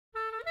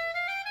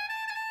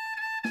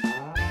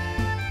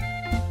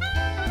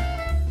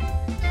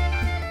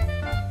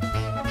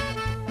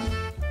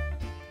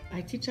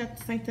teach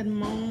at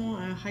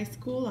Saint-Edmond High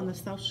School on the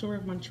South Shore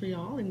of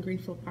Montreal in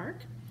Greenfield Park.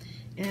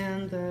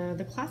 And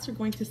the class you're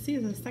going to see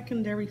is a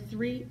secondary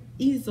 3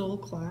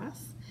 ESL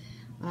class.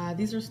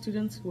 These are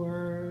students who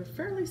are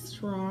fairly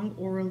strong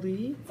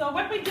orally. So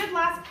what we did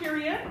last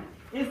period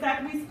is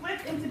that we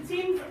split into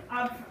teams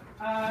of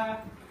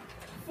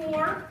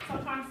 4,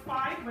 sometimes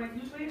 5, but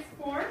usually it's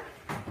 4.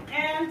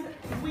 And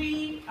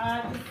we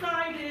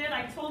decided,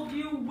 I told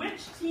you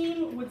which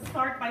team would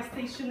start by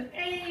station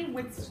A,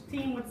 which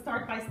team would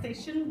start by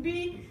station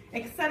B,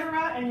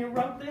 etc. And you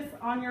wrote this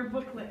on your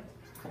booklet.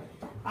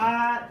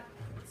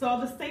 So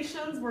the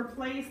stations were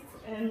placed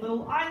in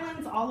little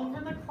islands all over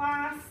the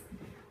class.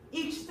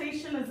 Each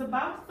station is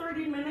about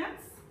 30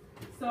 minutes.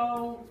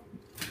 So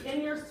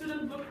in your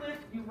student booklet,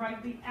 you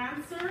write the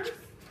answers.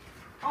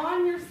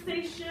 On your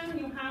station,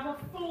 you have a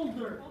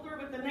folder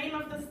with the name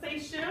of the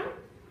station.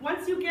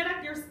 Once you get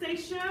at your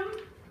station,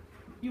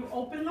 you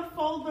open the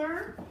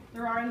folder.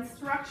 There are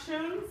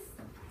instructions.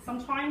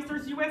 Sometimes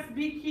there's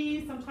USB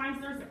keys,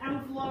 sometimes there's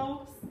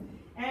envelopes,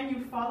 and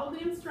you follow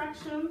the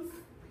instructions.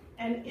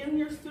 And in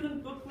your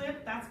student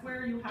booklet, that's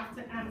where you have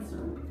to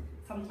answer.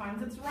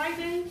 Sometimes it's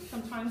writing,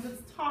 sometimes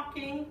it's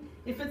talking.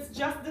 If it's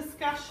just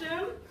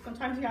discussion,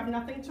 sometimes you have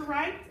nothing to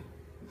write.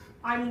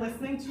 I'm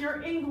listening to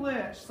your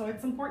English, so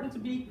it's important to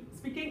be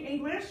speaking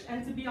English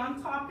and to be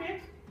on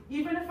topic,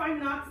 even if I'm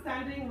not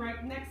standing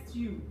right next to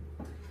you.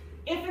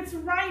 If it's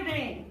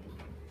writing,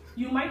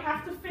 you might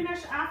have to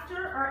finish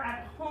after or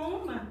at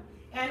home,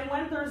 and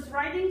when there's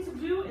writing to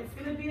do, it's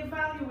going to be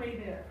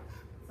evaluated.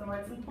 So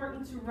it's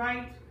important to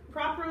write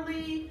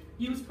properly,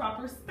 use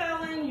proper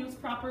spelling, use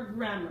proper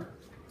grammar.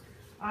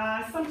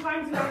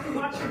 Sometimes you have to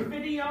watch a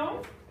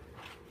video.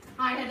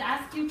 I had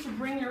asked you to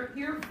bring your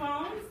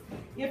earphones.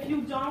 If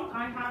you don't,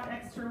 I have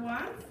extra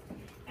ones.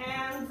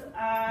 And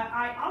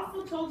I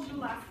also told you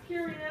last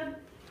period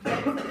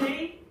that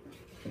today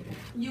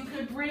you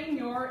could bring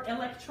your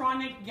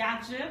electronic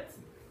gadget,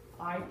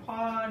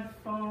 iPod,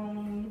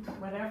 phone,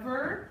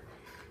 whatever.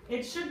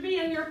 It should be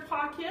in your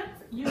pocket.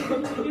 You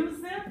can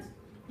use it.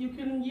 You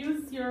can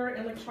use your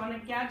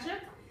electronic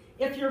gadget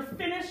if you're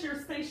finished your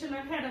station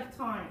ahead of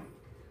time.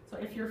 So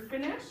if you're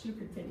finished, you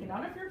can take it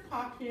out of your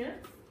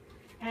pocket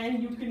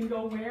and you can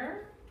go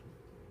where?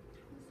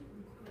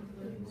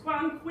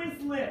 On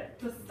Quizlet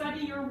to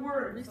study your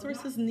words.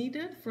 Resources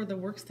needed for the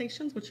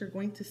workstations, which you're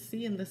going to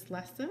see in this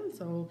lesson.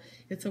 So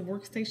it's a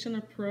workstation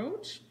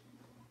approach.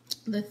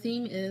 The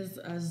theme is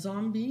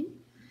zombie.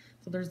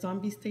 So there's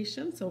zombie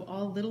stations, so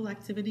all little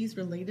activities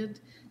related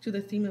to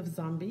the theme of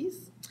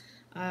zombies.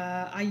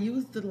 I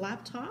used the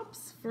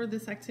laptops for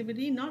this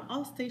activity. Not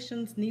all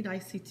stations need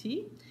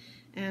ICT,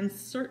 and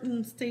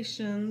certain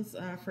stations,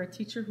 for a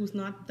teacher who's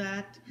not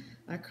that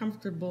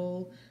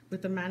comfortable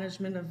with the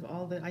management of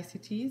all the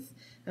ICTs,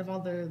 of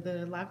all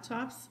the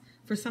laptops,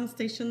 for some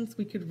stations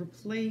we could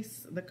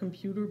replace the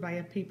computer by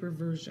a paper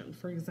version.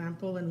 For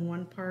example, in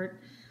one part,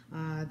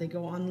 they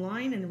go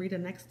online and read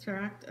an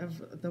extract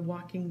of The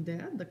Walking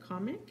Dead, the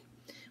comic.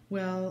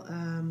 Well,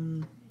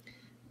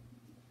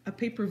 a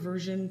paper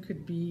version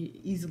could be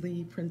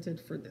easily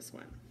printed for this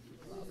one.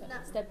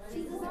 Step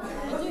 2.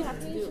 What do you have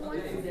to do?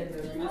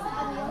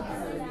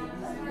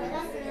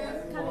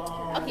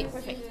 Okay,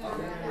 perfect.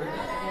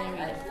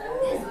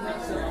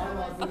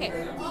 Okay.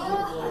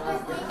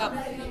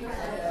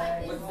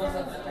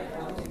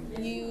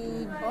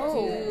 You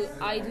do,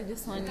 I do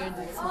this one, you do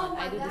this one,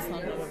 I do this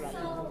one,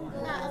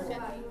 blah, blah,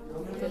 blah.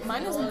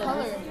 Mine is in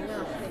color.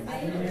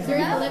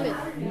 During the limit.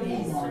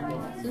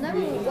 So now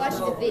we will watch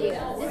the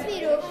video. This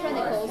video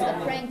chronicles the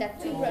prank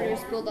that 2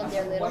 brothers pulled on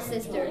their little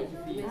sister.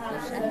 I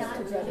have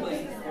 2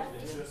 brothers.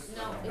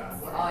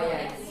 Oh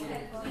yeah.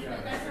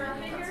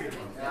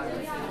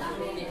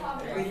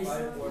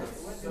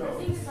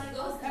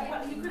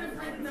 You could have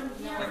written them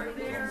here or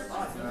there,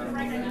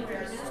 right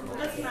anywhere. It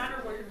doesn't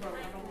matter where you're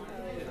going.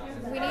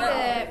 We need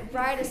to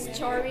write a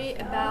story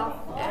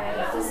about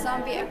the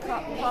zombie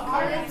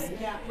apocalypse,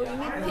 but we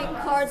need to pick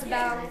cards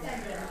about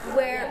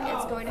where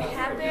it's going to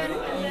happen,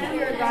 who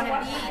you're going to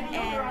be,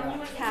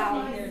 and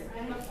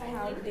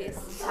how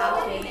this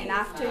happened. And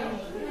after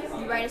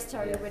you write a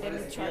story with an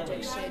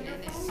introduction and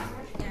an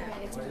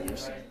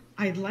explanation.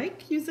 I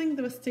like using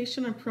the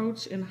station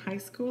approach in high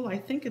school. I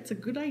think it's a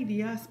good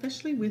idea,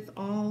 especially with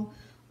all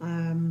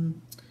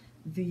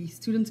the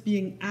students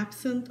being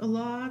absent a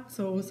lot.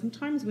 So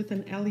sometimes with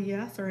an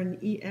LES or an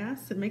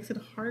ES, it makes it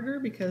harder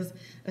because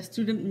a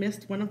student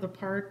missed one of the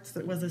parts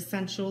that was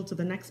essential to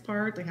the next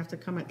part. They have to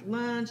come at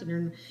lunch,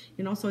 and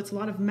so it's a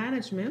lot of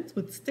management.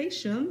 With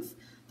stations,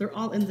 they're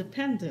all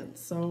independent.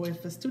 So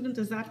if a student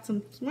is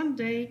absent one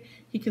day,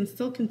 he can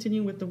still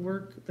continue with the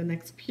work the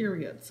next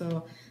period.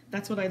 So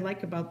that's what I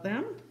like about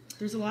them.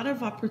 There's a lot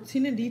of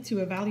opportunity to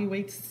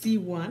evaluate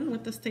C1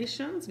 with the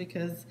stations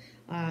because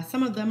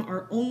some of them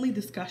are only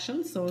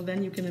discussions, so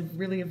then you can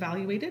really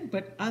evaluate it,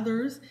 but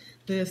others,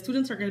 the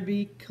students are going to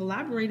be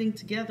collaborating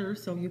together,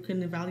 so you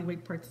can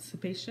evaluate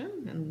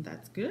participation, and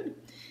that's good.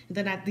 And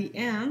then at the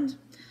end,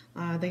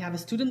 they have a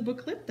student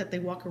booklet that they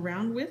walk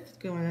around with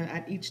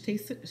at each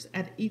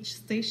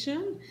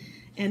station,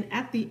 And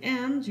at the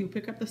end, you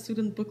pick up the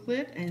student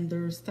booklet and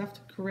there's stuff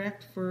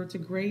to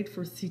grade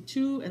for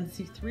C2 and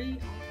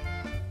C3.